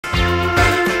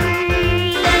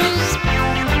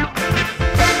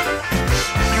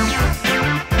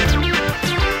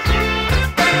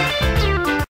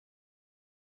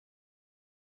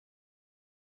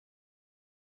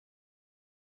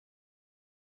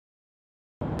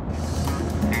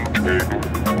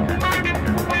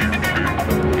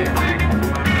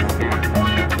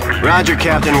Roger,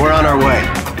 Captain. We're on our way.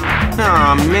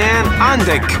 Aw, man.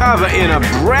 Undercover in a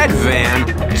bread van?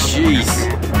 Jeez.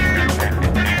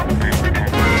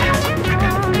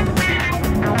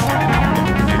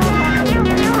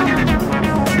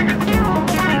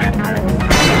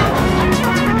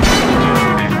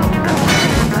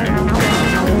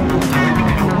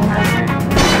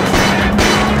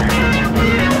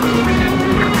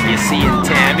 You seeing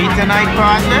Tammy tonight,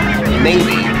 partner?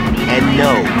 Maybe. And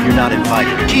no, you're not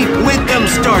invited. Keep with them,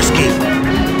 Starsky!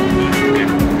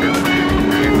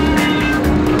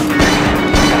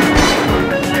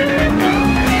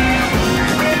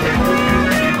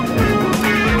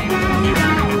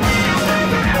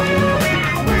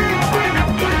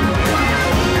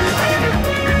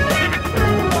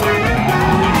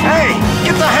 Hey,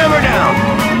 get the hammer down!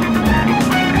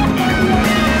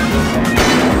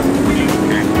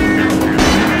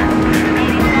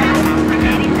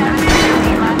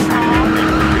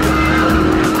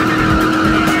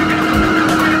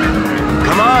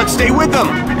 Stay with them!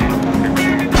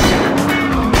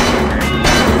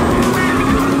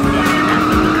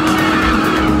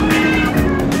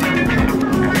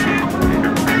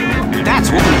 That's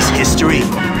Wooly's history.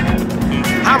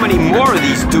 How many more of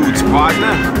these dudes,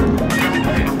 partner?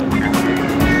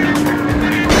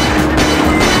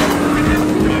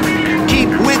 Keep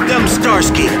with them,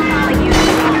 Starsky!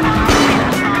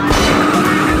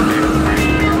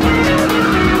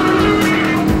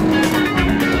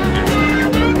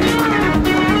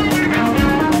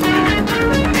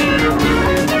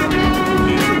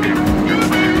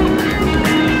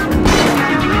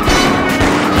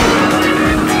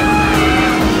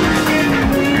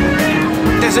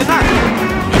 There's another.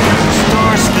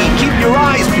 Starsky, keep your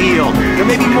eyes peeled. There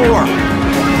may be more.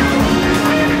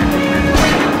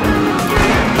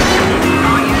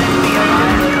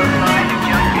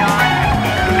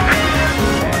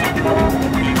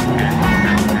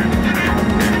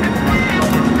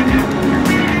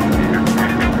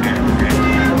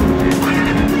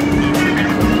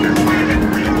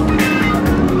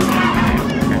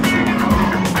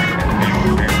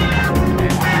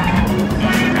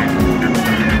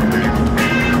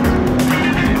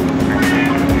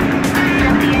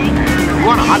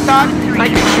 I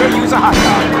can sure use a hot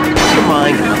dog. Never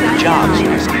mind another job,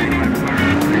 Starsky.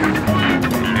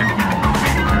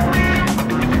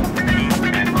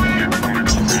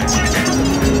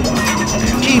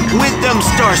 Keep with them,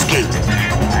 Starsky.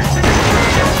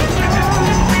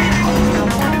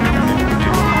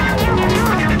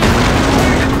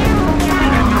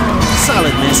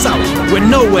 Solid, man, solid. We're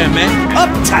nowhere, man.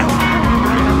 Uptight.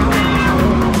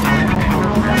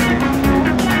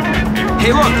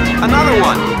 Hey, look, another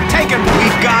one. Take him.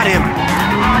 We've got him.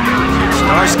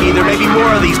 Starsky, there may be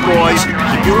more of these boys.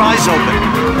 Keep your eyes open.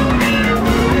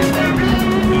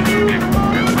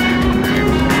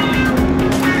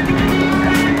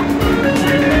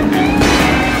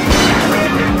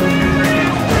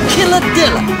 Killer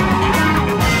Dilla.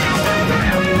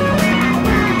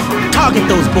 Target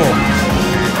those boys.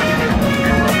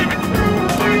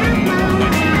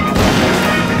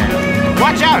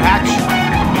 Watch out, Hutch.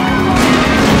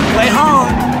 Play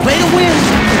hard. Play to win.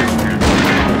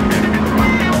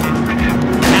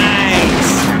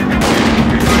 Nice.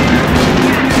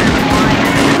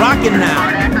 Rockin' now.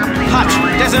 Hutch,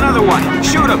 there's another one.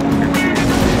 Shoot him.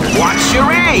 Watch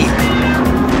your aim.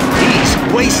 He's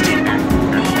wasted.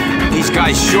 These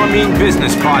guys sure mean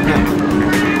business, partner.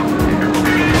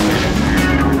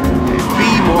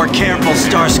 Be more careful,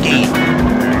 Starsky.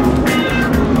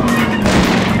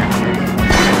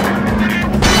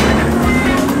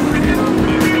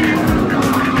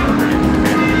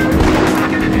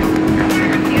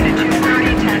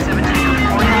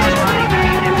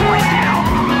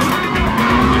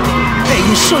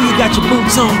 You sure you got your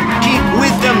boots on? Keep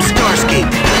with them, Starsky.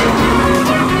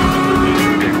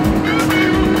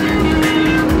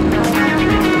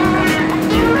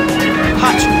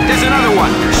 Hutch, there's another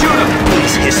one. Shoot him.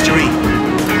 He's history.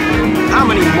 How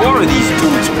many more of these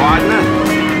dudes, partner?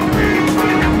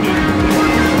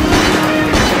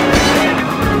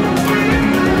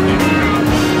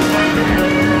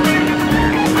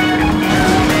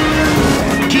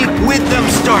 Keep with them,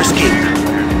 Starsky.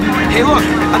 Hey, look,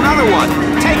 another one.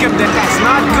 Take him. That's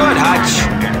not good, Hutch.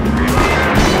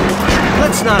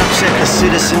 Let's not upset the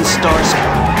citizens, Starsky.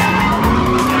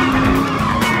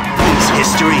 He's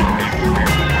history.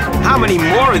 How many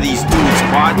more of these dudes,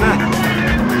 partner?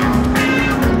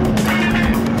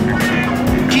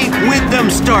 Keep with them,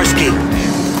 Starsky.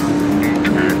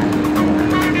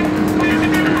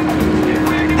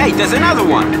 Hey, there's another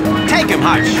one. Take him,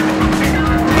 Hutch.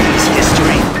 It's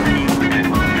history.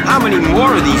 How many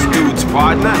more of these dudes,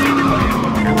 partner?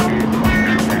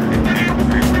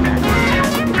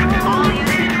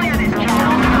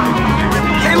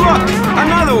 Hey, look!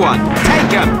 Another one!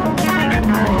 Take him!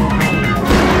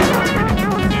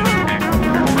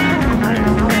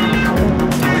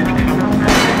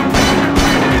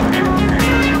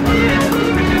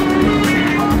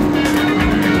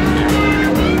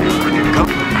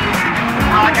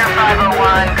 Roger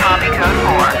 501, copy code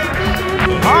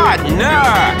 4. Partner!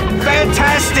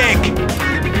 Fantastic!